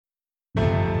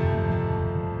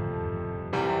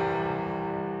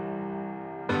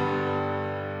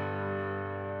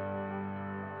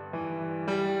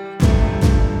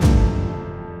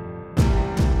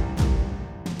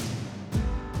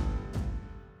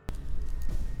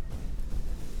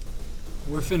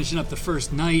We're finishing up the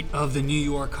first night of the New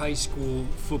York High School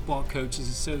Football Coaches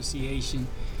Association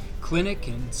clinic,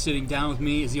 and sitting down with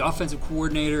me is the offensive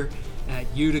coordinator at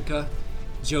Utica,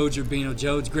 Joe Gerbino.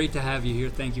 Joe, it's great to have you here.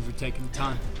 Thank you for taking the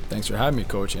time. Thanks for having me,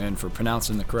 Coach, and for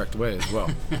pronouncing the correct way as well.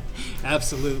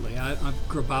 Absolutely.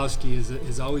 Grabowski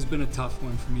has always been a tough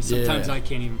one for me. Sometimes I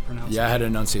can't even pronounce it. Yeah, I had to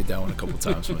enunciate that one a couple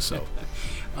times myself.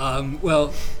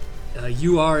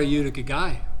 You are a Utica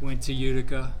guy. Went to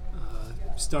Utica,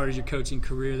 started your coaching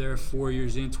career there 4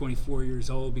 years in, 24 years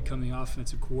old, becoming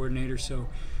offensive coordinator. So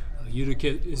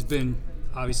Utica has been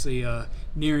obviously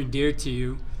near and dear to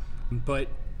you. But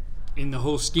in the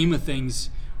whole scheme of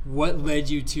things, what led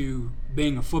you to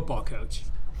being a football coach?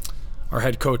 Our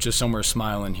head coach is somewhere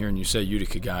smiling hearing you say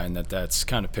Utica guy, and that's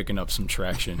kind of picking up some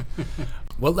traction.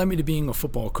 What led me to being a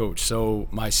football coach? So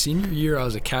my senior year, I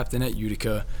was a captain at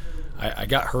Utica. I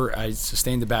got hurt. I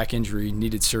sustained a back injury,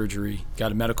 needed surgery,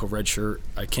 got a medical red shirt.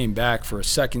 I came back for a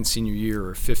second senior year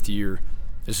or fifth year.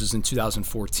 This was in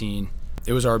 2014.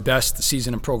 It was our best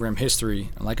season in program history.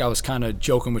 And like I was kind of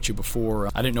joking with you before,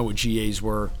 I didn't know what GAs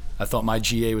were. I thought my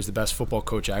GA was the best football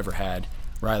coach I ever had,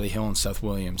 Riley Hill and Seth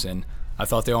Williams. And I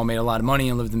thought they all made a lot of money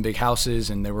and lived in big houses,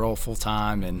 and they were all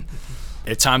full-time. And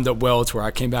it timed up well to where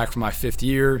I came back for my fifth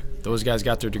year. Those guys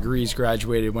got their degrees,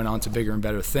 graduated, went on to bigger and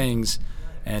better things.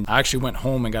 And I actually went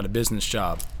home and got a business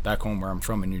job back home where I'm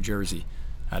from in New Jersey.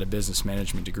 I had a business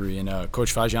management degree. And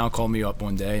Coach Fagiano called me up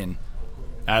one day and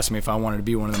asked me if I wanted to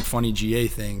be one of them funny GA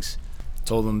things.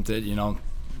 Told him that,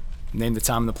 name the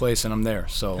time and the place, and I'm there.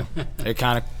 So it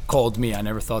kind of called me. I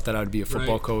never thought that I would be a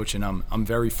football coach, and I'm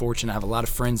very fortunate. I have a lot of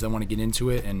friends that want to get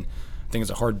into it, and I think it's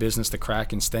a hard business to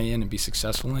crack and stay in and be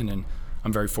successful in. And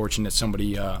I'm very fortunate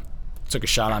somebody took a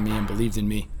shot on me and believed in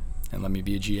me and let me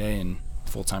be a GA and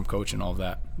full-time coach and all of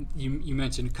that. You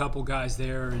mentioned a couple guys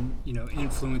there and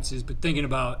influences, but thinking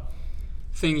about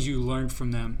things you learned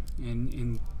from them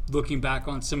and looking back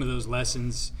on some of those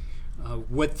lessons,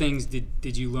 what things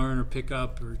did you learn or pick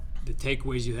up, or the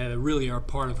takeaways you had that really are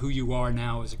part of who you are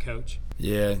now as a coach?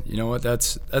 Yeah, you know what?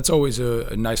 That's always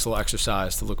a nice little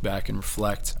exercise to look back and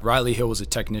reflect. Riley Hill was a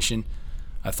technician.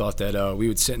 I thought that we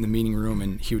would sit in the meeting room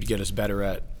and he would get us better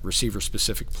at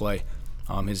receiver-specific play.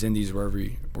 His indies were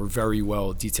very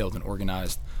well detailed and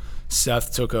organized.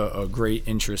 Seth took a great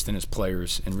interest in his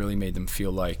players and really made them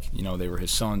feel like they were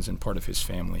his sons and part of his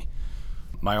family.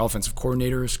 My offensive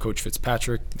coordinators, Coach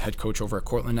Fitzpatrick, head coach over at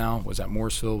Cortland now, was at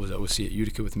Morrisville, was OC at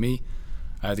Utica with me.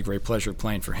 I had the great pleasure of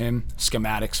playing for him.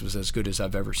 Schematics was as good as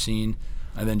I've ever seen.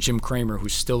 And then Jim Kramer,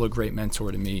 who's still a great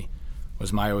mentor to me,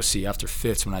 was my OC after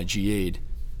Fitz when I GA'd,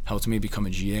 helped me become a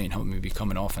GA and helped me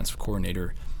become an offensive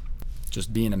coordinator.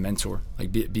 Just being a mentor,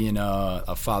 like being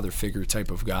a father figure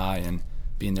type of guy, and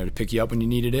being there to pick you up when you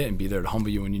needed it and be there to humble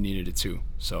you when you needed it too.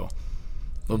 So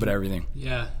a little bit of everything.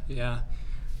 Yeah.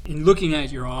 In looking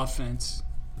at your offense,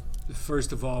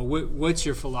 first of all, what's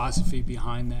your philosophy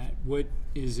behind that? What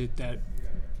is it that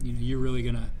you're really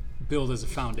going to build as a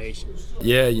foundation?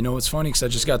 Yeah, it's funny because I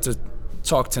just got to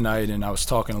talk tonight and I was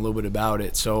talking a little bit about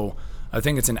it. So I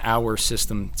think it's an our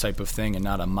system type of thing and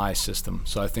not a my system.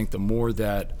 So I think the more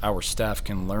that our staff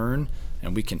can learn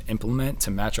and we can implement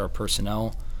to match our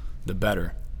personnel, the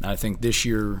better. And I think this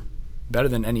year, better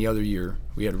than any other year,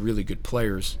 we had really good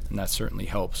players, and that certainly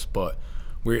helps. But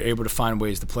we were able to find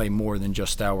ways to play more than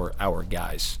just our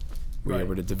guys. We were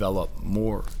able to develop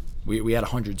more. We had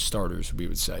 100 starters, we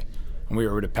would say. And we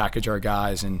were able to package our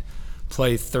guys and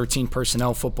play 13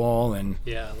 personnel football and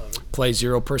play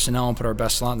 0 personnel and put our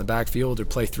best slot in the backfield, or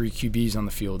play 3 QBs on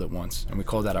the field at once. And we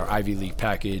call that our Ivy League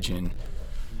package. And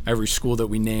every school that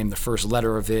we named, the first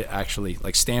letter of it actually,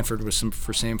 like Stanford was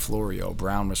for Sam Florio,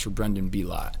 Brown was for Brendan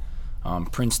Belot.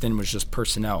 Princeton was just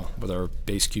personnel with our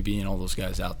base QB and all those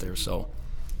guys out there. So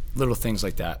little things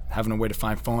like that, having a way to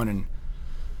find fun. And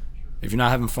if you're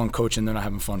not having fun coaching, they're not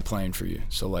having fun playing for you.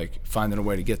 So, finding a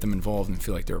way to get them involved and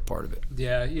feel like they're a part of it.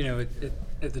 Yeah,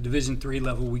 at the Division III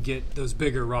level, we get those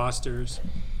bigger rosters,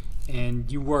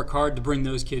 and you work hard to bring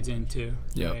those kids in too.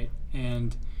 Yep. Right?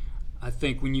 And I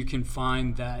think when you can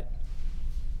find that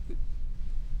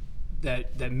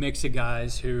mix of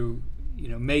guys who,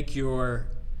 make your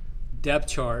depth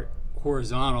chart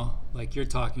horizontal, like you're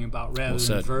talking about, rather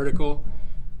than vertical,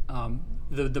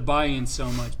 the buy-in's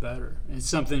so much better. It's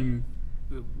something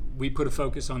we put a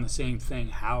focus on, the same thing.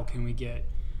 How can we get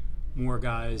more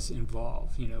guys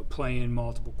involved, playing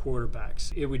multiple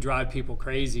quarterbacks? It would drive people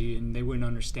crazy and they wouldn't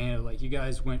understand it. Like, you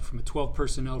guys went from a 12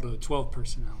 personnel to a 12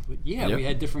 personnel. But we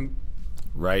had different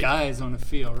guys on the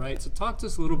field, right? So talk to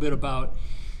us a little bit about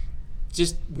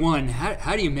just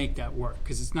how do you make that work?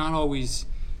 Because it's not always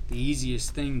the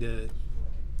easiest thing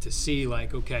to see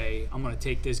like, okay, I'm going to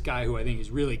take this guy who I think is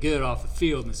really good off the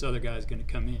field, and this other guy is going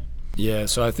to come in. Yeah,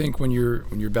 so I think when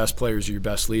your best players are your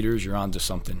best leaders, you're onto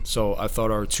something. So I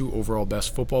thought our 2 overall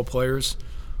best football players,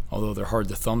 although they're hard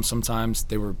to thumb sometimes,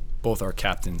 they were both our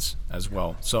captains as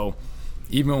well. So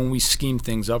even when we schemed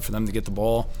things up for them to get the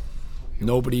ball,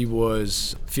 nobody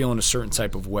was feeling a certain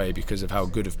type of way because of how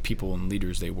good of people and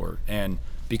leaders they were. And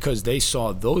because they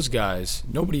saw those guys,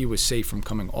 nobody was safe from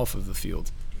coming off of the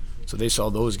field. So they saw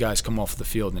those guys come off the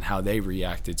field and how they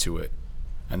reacted to it.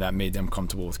 And that made them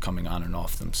comfortable with coming on and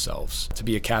off themselves. To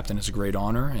be a captain is a great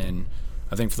honor, and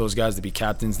I think for those guys to be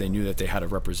captains, they knew that they had to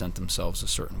represent themselves a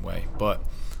certain way. But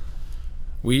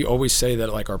we always say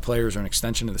that like our players are an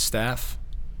extension of the staff,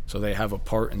 so they have a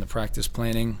part in the practice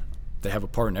planning. They have a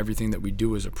part in everything that we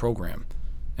do as a program.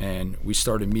 And we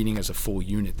started meeting as a full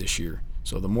unit this year.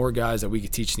 So the more guys that we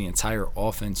could teach the entire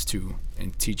offense to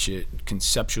and teach it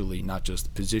conceptually, not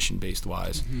just position-based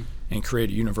wise, and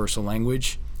create a universal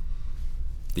language,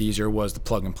 the easier it was to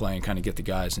plug and play and kind of get the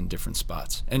guys in different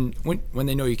spots. And when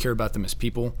they know you care about them as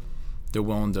people, they're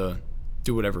willing to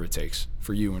do whatever it takes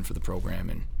for you and for the program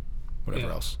and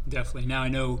whatever else. Definitely. Now I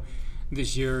know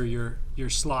this year your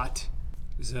slot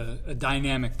is a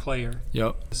dynamic player.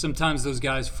 Yep. Sometimes those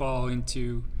guys fall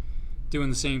into doing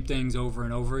the same things over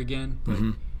and over again. But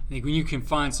I think when you can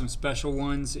find some special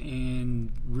ones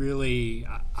and really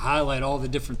highlight all the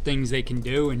different things they can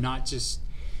do and not just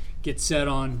get set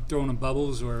on throwing them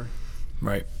bubbles or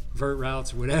vert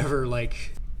routes or whatever,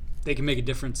 like they can make a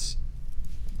difference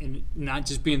in not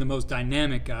just being the most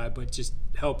dynamic guy, but just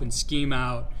helping scheme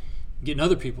out, getting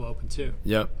other people open too.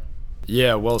 Yep.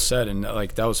 Yeah, well said. And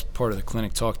like that was part of the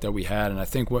clinic talk that we had. And I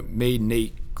think what made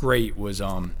Nate great was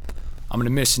I'm going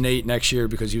to miss Nate next year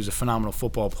because he was a phenomenal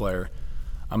football player.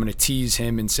 I'm going to tease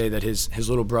him and say that his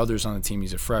little brother's on the team.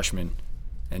 He's a freshman,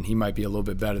 and he might be a little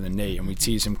bit better than Nate, and we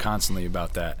tease him constantly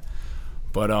about that.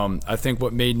 But I think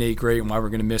what made Nate great and why we're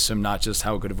going to miss him, not just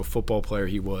how good of a football player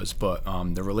he was, but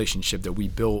the relationship that we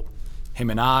built, him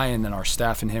and I, and then our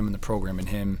staff and him and the program and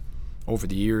him over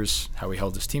the years, how he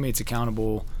held his teammates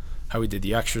accountable, how he did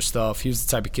the extra stuff. He was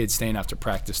the type of kid staying after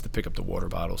practice to pick up the water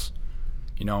bottles,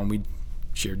 and we'd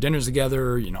share dinners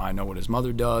together. I know what his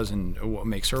mother does and what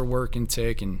makes her work and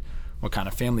tick and what kind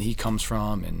of family he comes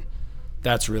from, and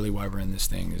that's really why we're in this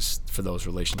thing, is for those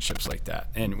relationships like that.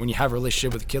 And when you have a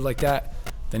relationship with a kid like that,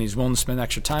 then he's willing to spend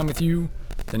extra time with you,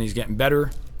 then he's getting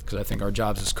better, because I think our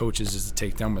jobs as coaches is to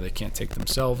take them where they can't take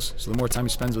themselves. So the more time he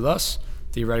spends with us,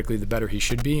 theoretically the better he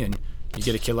should be. And you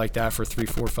get a kid like that for 3,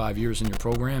 4, 5 years in your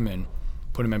program and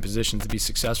put him in positions to be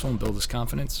successful and build his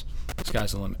confidence, the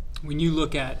sky's the limit. When you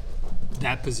look at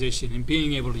that position and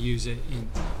being able to use it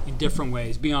in different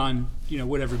ways beyond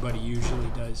what everybody usually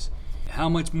does, how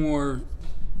much more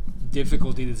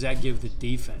difficulty does that give the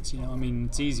defense?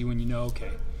 It's easy when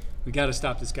okay, we got to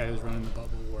stop this guy who's running the bubble,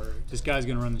 or this guy's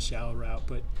going to run the shallow route.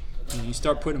 But you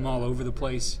start putting him all over the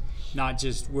place, not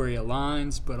just where he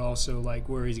aligns, but also like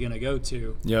where he's going to go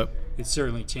to. Yep. It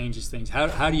certainly changes things.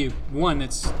 How do you, one,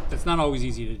 that's not always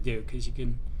easy to do, because you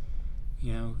can,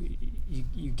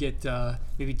 you get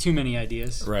maybe too many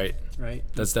ideas. Right.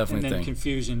 That's definitely and then a thing.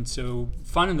 Confusion. So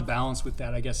finding the balance with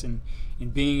that, I guess, and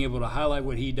being able to highlight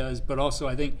what he does, but also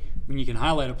I think when you can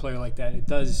highlight a player like that, it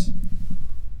does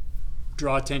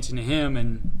draw attention to him,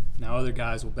 and now other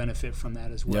guys will benefit from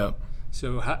that as well. Yep.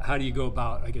 So how do you go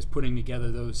about, I guess, putting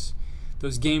together those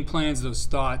game plans, those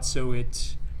thoughts, so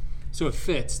it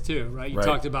fits too, right? You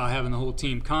talked about having the whole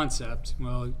team concept.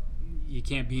 Well, you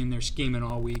can't be in there scheming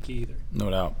all week either. No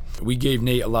doubt. We gave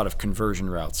Nate a lot of conversion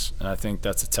routes, and I think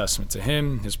that's a testament to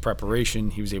him, his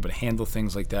preparation. He was able to handle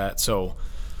things like that. So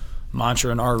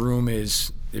mantra in our room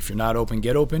is, if you're not open,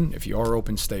 get open. If you are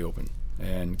open, stay open.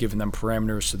 And giving them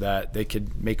parameters so that they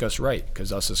could make us right,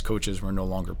 because us as coaches, we're no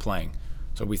longer playing.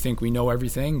 So we think we know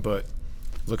everything, but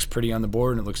it looks pretty on the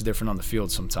board and it looks different on the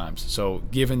field sometimes. So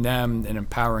giving them and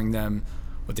empowering them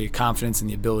with the confidence and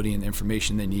the ability and the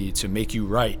information they need to make you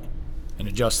right and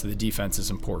adjust to the defense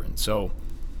is important. So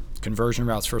conversion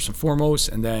routes first and foremost,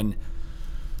 and then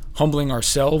humbling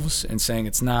ourselves and saying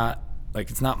it's not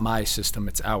my system,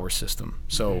 it's our system.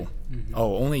 So,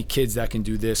 only kids that can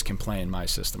do this can play in my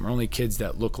system, or only kids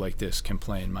that look like this can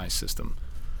play in my system.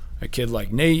 A kid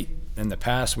like Nate, in the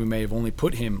past, we may have only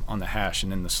put him on the hash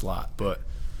and in the slot, but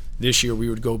this year we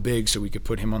would go big so we could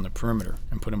put him on the perimeter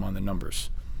and put him on the numbers.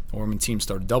 Or when teams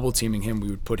started double teaming him, we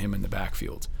would put him in the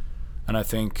backfield. And I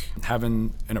think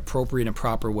having an appropriate and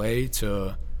proper way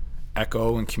to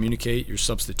echo and communicate your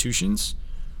substitutions,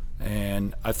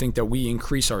 and I think that we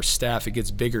increase our staff, it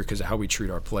gets bigger because of how we treat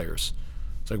our players.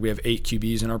 It's like we have 8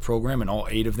 QBs in our program, and all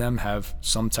 8 of them have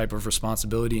some type of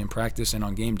responsibility in practice and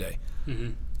on game day.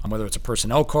 And whether it's a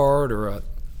personnel card or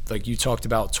like you talked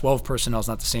about, 12 personnel is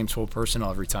not the same 12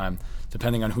 personnel every time,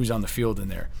 depending on who's on the field in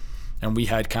there. And we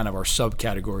had kind of our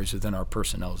subcategories within our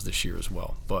personnels this year as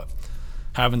well. But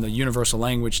having the universal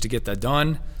language to get that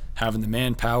done, having the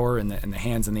manpower and the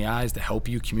hands and the eyes to help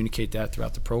you communicate that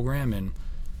throughout the program, and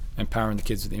empowering the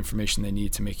kids with the information they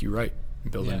need to make you right,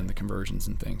 and building in the conversions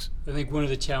and things. I think one of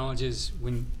the challenges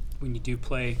when you do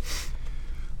play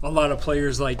a lot of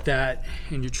players like that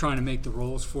and you're trying to make the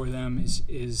roles for them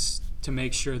is to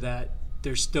make sure that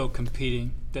they're still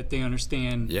competing, that they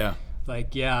understand, you're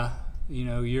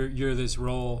this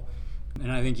role.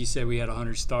 And I think you said we had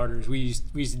 100 starters. We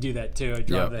used to do that too. I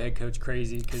drive the head coach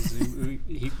crazy because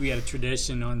we had a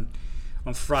tradition on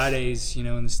Fridays,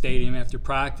 in the stadium after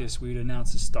practice, we would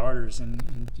announce the starters,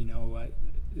 and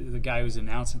the guy who was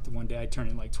announcing it the one day, I turned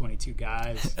in like 22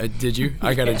 guys. Did you?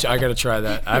 I gotta try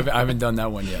that. I haven't done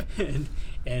that one yet.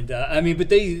 But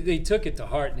they took it to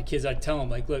heart, and the kids, I'd tell them,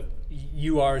 like, look,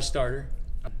 you are a starter.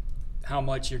 How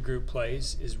much your group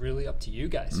plays is really up to you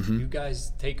guys. You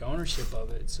guys take ownership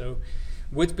of it. So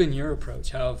what's been your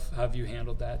approach? How have you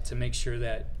handled that to make sure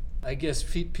that, I guess,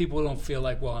 people don't feel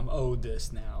like, well, I'm owed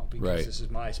this now because this is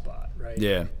my spot, right?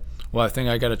 Yeah. Well, I think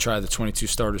I got to try the 22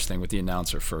 starters thing with the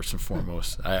announcer first and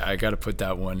foremost. I got to put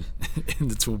that one in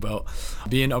the tool belt.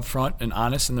 Being upfront and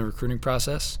honest in the recruiting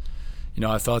process.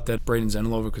 I thought that Braden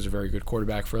Zenilovic was a very good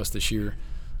quarterback for us this year.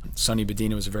 Sonny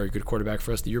Bedina was a very good quarterback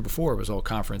for us the year before. It was all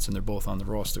conference, and they're both on the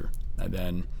roster. And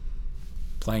then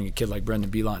playing a kid like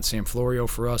Brendan Belot and Sam Florio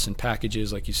for us in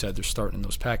packages, like you said, they're starting in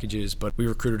those packages. But we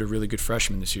recruited a really good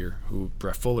freshman this year,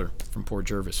 Brett Fuller from Port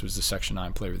Jervis, who was the Section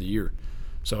 9 Player of the Year.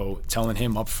 So telling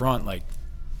him up front, like,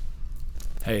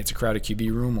 hey, it's a crowded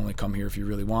QB room. Only come here if you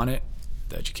really want it.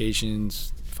 The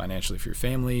education's financially for your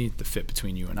family, the fit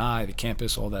between you and I, the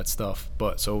campus, all that stuff.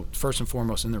 But so first and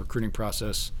foremost in the recruiting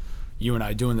process, you and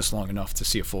I doing this long enough to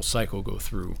see a full cycle go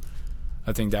through,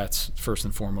 I think that's first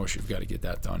and foremost. You've got to get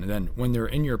that done. And then when they're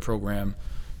in your program,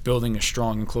 building a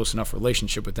strong and close enough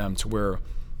relationship with them to where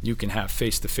you can have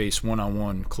face-to-face,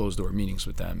 one-on-one, closed-door meetings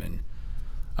with them. And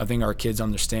I think our kids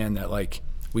understand that, like,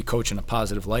 we coach in a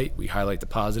positive light. We highlight the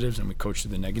positives and we coach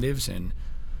through the negatives, and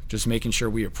just making sure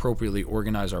we appropriately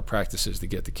organize our practices to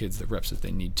get the kids the reps that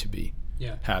they need to be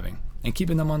having, and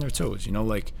keeping them on their toes.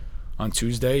 Like on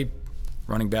Tuesday,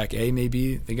 running back A may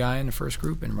be the guy in the first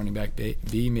group, and running back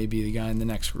B may be the guy in the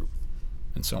next group,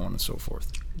 and so on and so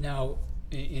forth. Now,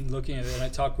 in looking at it, and I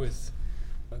talked with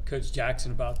Coach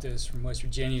Jackson about this from West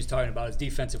Virginia. He was talking about his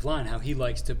defensive line, how he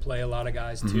likes to play a lot of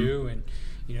guys too, and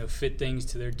fit things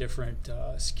to their different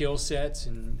skill sets,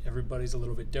 and everybody's a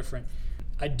little bit different.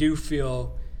 I do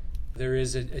feel there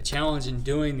is a challenge in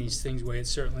doing these things where it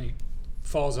certainly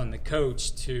falls on the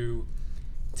coach to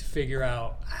figure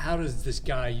out how does this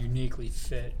guy uniquely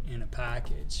fit in a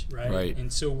package, right?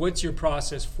 And so what's your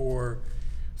process for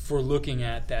looking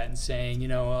at that and saying,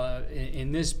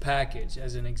 in this package,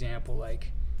 as an example,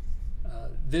 like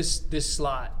this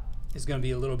slot is going to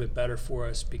be a little bit better for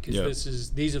us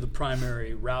because these are the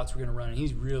primary routes we're going to run, and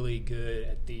he's really good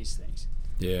at these things.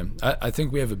 Yeah, I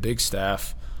think we have a big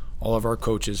staff. All of our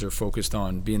coaches are focused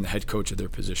on being the head coach of their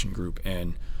position group,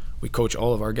 and we coach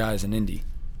all of our guys in Indy.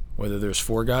 Whether there's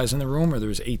 4 guys in the room or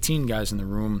there's 18 guys in the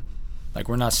room, like,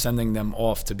 we're not sending them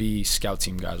off to be scout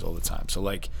team guys all the time. So,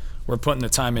 like, we're putting the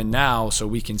time in now so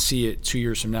we can see it 2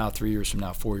 years from now, 3 years from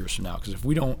now, 4 years from now. Because if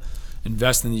we don't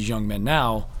invest in these young men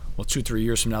now, well, 2-3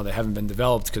 years from now they haven't been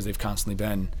developed because they've constantly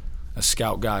been a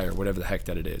scout guy or whatever the heck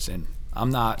that it is. And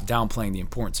I'm not downplaying the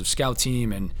importance of scout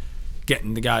team and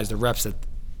getting the guys the reps that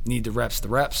need the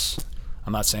reps.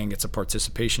 I'm not saying it's a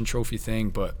participation trophy thing,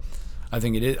 but I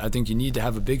think it is. I think you need to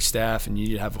have a big staff, and you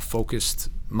need to have a focused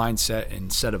mindset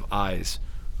and set of eyes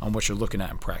on what you're looking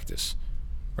at in practice,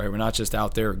 right? We're not just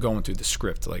out there going through the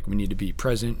script. Like, we need to be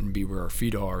present and be where our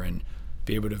feet are and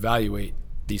be able to evaluate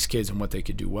these kids and what they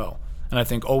could do well. And I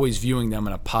think always viewing them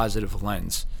in a positive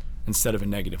lens instead of a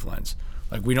negative lens.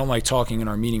 Like, we don't like talking in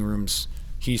our meeting rooms,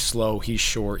 he's slow, he's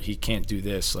short, he can't do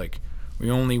this. Like, we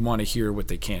only want to hear what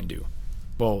they can do.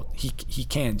 Well, he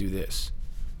can do this,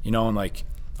 and like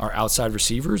our outside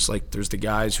receivers, like, there's the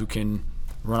guys who can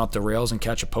run up the rails and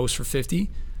catch a post for 50,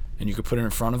 and you could put it in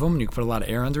front of them and you can put a lot of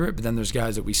air under it. But then there's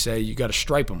guys that we say you got to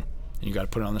stripe them, and you got to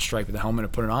put it on the stripe of the helmet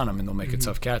and put it on them, and they'll make a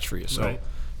tough catch for you. So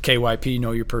KYP,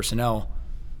 know your personnel.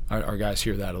 Our guys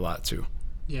hear that a lot too.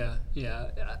 Yeah.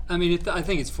 I mean, I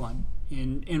think it's fun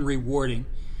and rewarding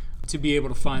to be able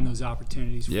to find those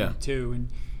opportunities for them too.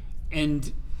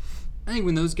 And I think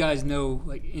when those guys know,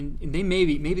 like, and they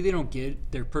maybe they don't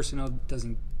get, their personnel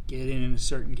doesn't get in a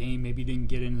certain game, maybe didn't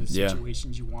get into the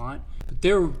situations you want. But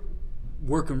they're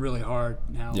working really hard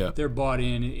now. Yeah. They're bought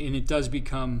in, and it does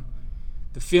become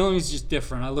 – the feeling is just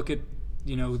different. I look at,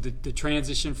 the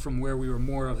transition from where we were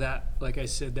more of that, like I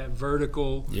said, that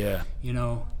vertical,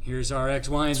 here's our X,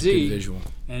 Y, and Z. It's a good visual.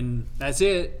 And that's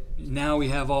it. Now we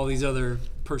have all these other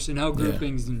personnel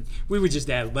groupings, and we would just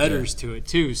add letters to it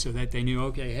too, so that they knew,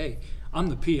 okay, hey, I'm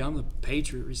the P, I'm the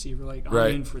Patriot receiver. Like,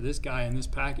 I'm in for this guy in this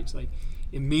package. Like,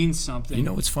 it means something. You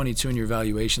know what's funny too in your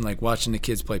evaluation, like watching the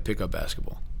kids play pickup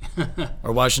basketball,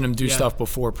 or watching them do stuff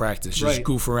before practice, just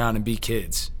goof around and be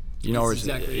kids.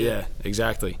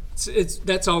 Exactly.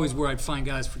 That's always where I'd find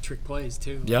guys for trick plays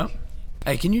too. Yeah.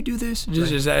 Hey, can you do this?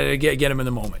 Just get them in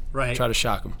the moment. Right. Try to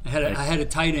shock them. I had a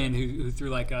tight end who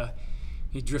threw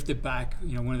he drifted back.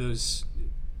 One of those.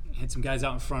 Had some guys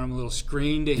out in front of him, a little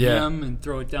screen to him and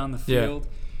throw it down the field.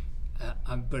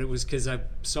 But it was because I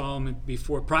saw him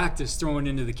before practice throwing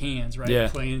into the cans, right? Yeah.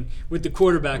 Playing with the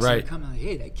quarterbacks. Right. So like,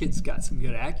 hey, that kid's got some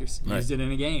good accuracy. Used it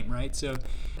in a game, right? So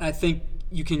I think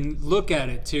you can look at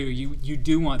it too. You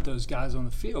do want those guys on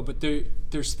the field, but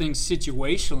there's things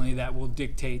situationally that will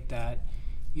dictate that.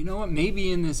 You know what?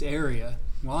 Maybe in this area,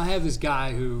 I have this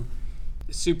guy who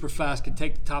is super fast, can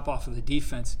take the top off of the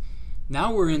defense.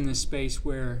 Now we're in this space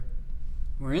where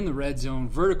we're in the red zone.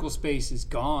 Vertical space is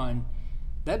gone.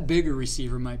 That bigger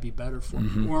receiver might be better for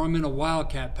me. Or I'm in a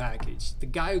wildcat package. The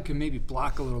guy who can maybe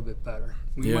block a little bit better.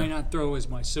 We might not throw as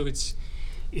much. So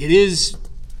it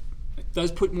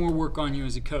does put more work on you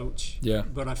as a coach. Yeah.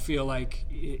 But I feel like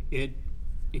it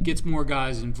gets more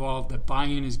guys involved. The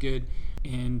buy-in is good,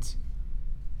 and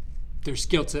their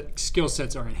skill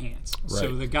sets are enhanced. Right.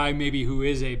 So the guy maybe who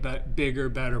is a bigger,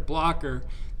 better blocker,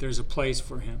 there's a place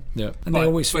for him. Yeah, and they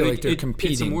always feel like they're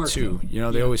competing too.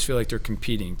 They always feel like they're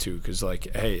competing too, because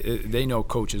they know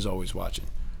coach is always watching.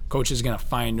 Coach is going to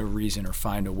find a reason or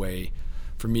find a way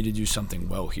for me to do something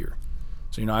well here.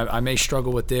 So I may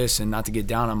struggle with this, and not to get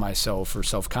down on myself or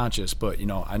self-conscious, but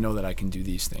I know that I can do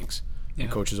these things. Yeah.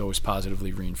 And coach is always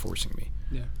positively reinforcing me.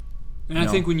 Yeah, and I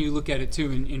think when you look at it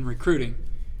too in recruiting,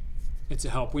 it's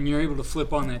a help when you're able to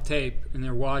flip on that tape and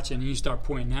they're watching, and you start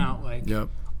pointing out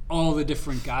all the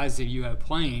different guys that you have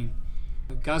playing.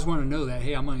 Guys want to know that,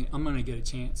 hey, I'm gonna get a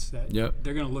chance. That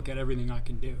they're gonna look at everything I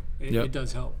can do. It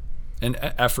does help. And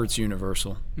effort's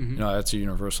universal. That's a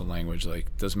universal language.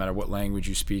 Like, doesn't matter what language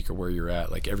you speak or where you're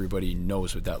at. Like, everybody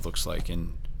knows what that looks like,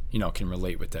 and can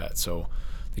relate with that. So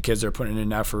the kids that are putting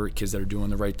in effort, kids that are doing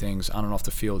the right things on and off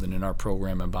the field and in our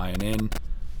program and buying in,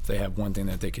 if they have one thing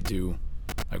that they could do,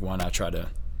 like, why not try to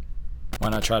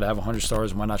have 100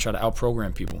 stars, and why not try to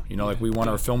out-program people? Like, we want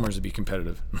our filmers to be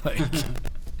competitive.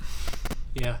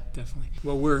 Yeah, definitely.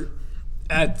 Well, we're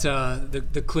at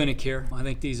the clinic here. I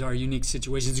think these are unique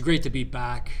situations. It's great to be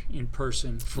back in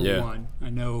person for one. I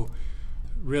know,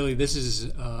 really, this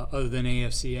is, other than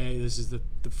AFCA, this is the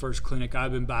first clinic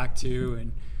I've been back to,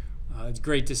 and it's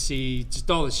great to see just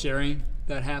all the sharing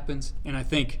that happens. And I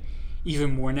think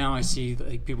even more now, I see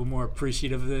people more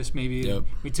appreciative of this. Maybe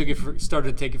we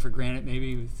started to take it for granted.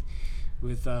 Maybe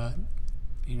with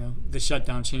the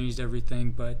shutdown changed everything.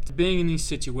 But being in these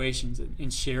situations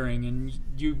and sharing, and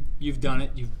you've done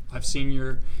it. I've seen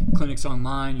your clinics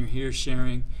online. You're here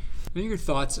sharing. What are your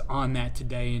thoughts on that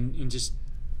today, and just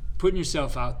putting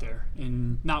yourself out there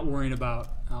and not worrying about,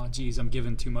 oh, geez, I'm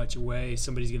giving too much away.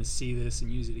 Somebody's going to see this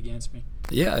and use it against me.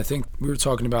 Yeah, I think we were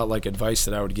talking about advice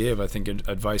that I would give. I think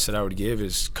advice that I would give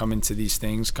is come into these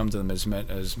things, come to them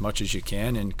as much as you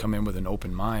can, and come in with an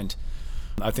open mind.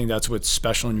 I think that's what's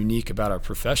special and unique about our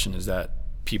profession, is that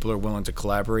people are willing to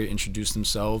collaborate, introduce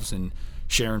themselves, and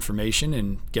share information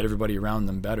and get everybody around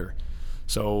them better.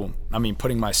 So,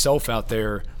 putting myself out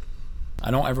there,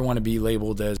 I don't ever want to be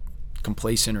labeled as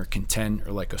complacent or content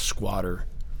or like a squatter.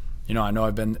 I know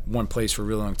I've been one place for a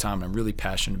really long time, and I'm really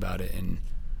passionate about it, and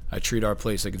I treat our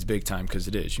place like it's big time, because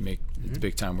it is. It's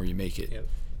big time where you make it.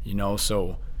 Yep.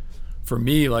 So for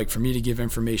me to give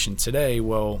information today,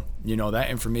 that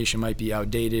information might be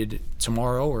outdated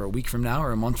tomorrow or a week from now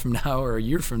or a month from now or a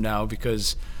year from now,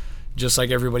 because just like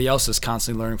everybody else is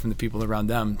constantly learning from the people around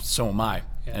them, so am I.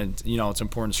 Yeah. And it's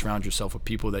important to surround yourself with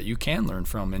people that you can learn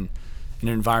from, and in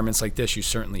environments like this, you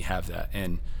certainly have that.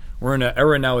 And we're in an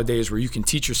era nowadays where you can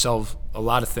teach yourself a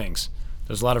lot of things.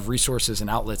 There's a lot of resources and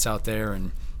outlets out there,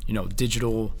 and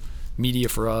digital media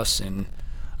for us. And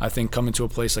I think coming to a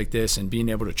place like this and being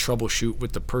able to troubleshoot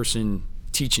with the person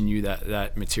teaching you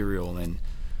that material. And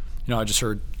I just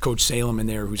heard Coach Salem in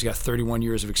there, who's got 31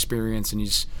 years of experience, and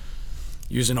he's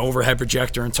using an overhead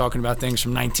projector and talking about things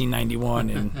from 1991,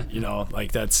 and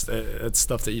that's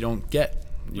stuff that you don't get.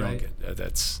 Don't get.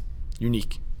 That's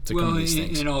unique to come to these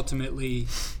things. And ultimately,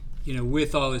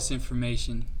 with all this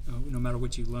information, no matter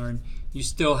what you learn, you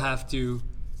still have to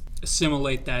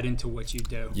assimilate that into what you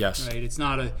do. Yes. Right? It's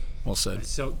not a, well said.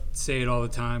 I say it all the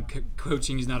time,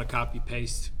 coaching is not a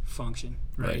copy-paste function,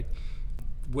 right?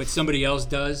 What somebody else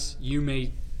does, you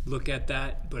may look at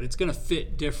that, but it's going to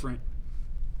fit different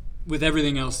with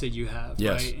everything else that you have,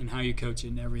 yes. right? And how you coach it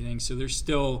and everything. So there's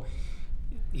still,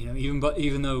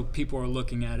 even though people are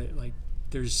looking at it, like,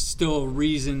 there's still a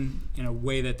reason and a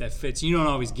way that fits. You don't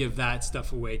always give that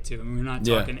stuff away too. I mean, we're not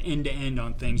talking end to end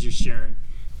on things you're sharing.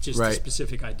 Just a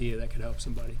specific idea that could help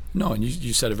somebody. No, and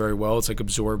you said it very well. It's like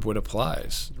absorb what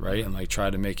applies, right? And like try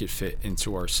to make it fit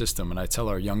into our system. And I tell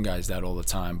our young guys that all the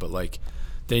time. But like,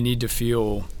 they need to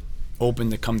feel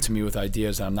open to come to me with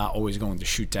ideas that I'm not always going to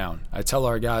shoot down. I tell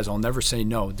our guys, I'll never say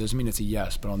no. It doesn't mean it's a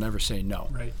yes, but I'll never say no.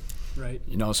 Right.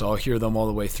 So I'll hear them all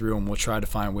the way through, and we'll try to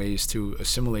find ways to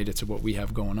assimilate it to what we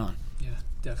have going on. Yeah,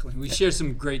 definitely. We share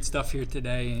some great stuff here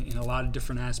today in a lot of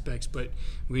different aspects, but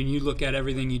when you look at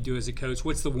everything you do as a coach,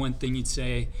 what's the one thing you'd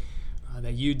say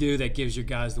that you do that gives your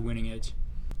guys the winning edge?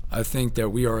 I think that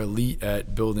we are elite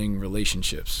at building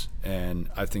relationships, and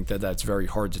I think that that's very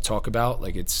hard to talk about.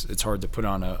 Like it's hard to put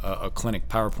on a clinic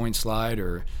PowerPoint slide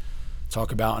or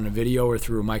talk about on a video or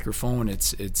through a microphone.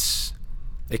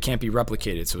 It can't be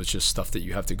replicated, so it's just stuff that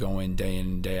you have to go in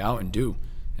and day out and do,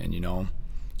 and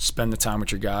spend the time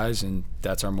with your guys, and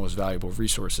that's our most valuable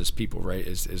resource as people, right?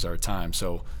 Is our time.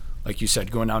 So, like you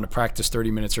said, going down to practice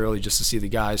 30 minutes early just to see the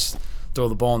guys throw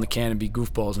the ball in the can and be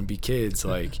goofballs and be kids,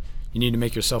 like. You need to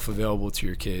make yourself available to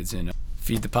your kids and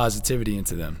feed the positivity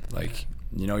into them. Like,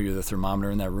 you're the thermometer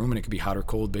in that room, and it could be hot or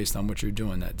cold based on what you're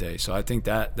doing that day. So I think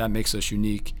that makes us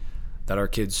unique, that our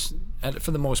kids, and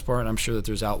for the most part, I'm sure that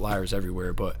there's outliers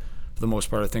everywhere, but for the most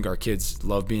part, I think our kids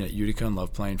love being at Utica and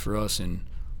love playing for us and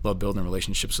love building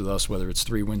relationships with us, whether it's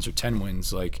 3 wins or 10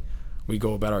 wins. Like, we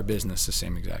go about our business the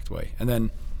same exact way. And then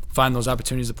find those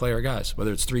opportunities to play our guys,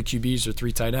 whether it's 3 QBs or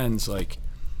 3 tight ends, like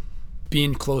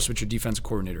being close with your defensive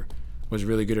coordinator was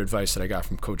really good advice that I got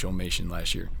from Coach O'Mation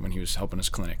last year when he was helping us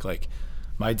clinic. Like,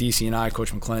 my DC and I,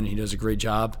 Coach McClendon, he does a great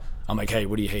job. I'm like, hey,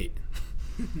 what do you hate?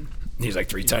 He's like,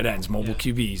 3 tight ends, mobile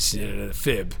QBs,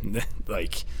 fib,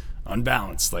 like,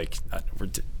 unbalanced. Like,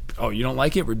 you don't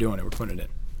like it? We're doing it. We're putting it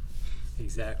in.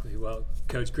 Exactly. Well,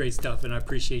 Coach, great stuff, and I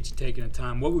appreciate you taking the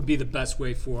time. What would be the best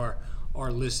way for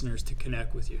our listeners to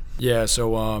connect with you? Yeah,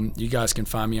 so you guys can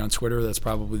find me on Twitter. That's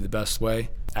probably the best way,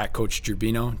 at Coach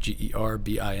Gerbino,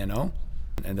 Gerbino.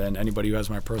 And then anybody who has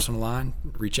my personal line,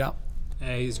 reach out.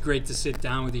 Hey, it's great to sit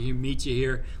down with you, meet you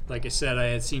here. Like I said, I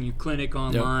had seen you clinic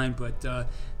online, but to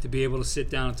be able to sit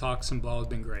down and talk some ball has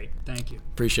been great. Thank you.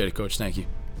 Appreciate it, Coach. Thank you.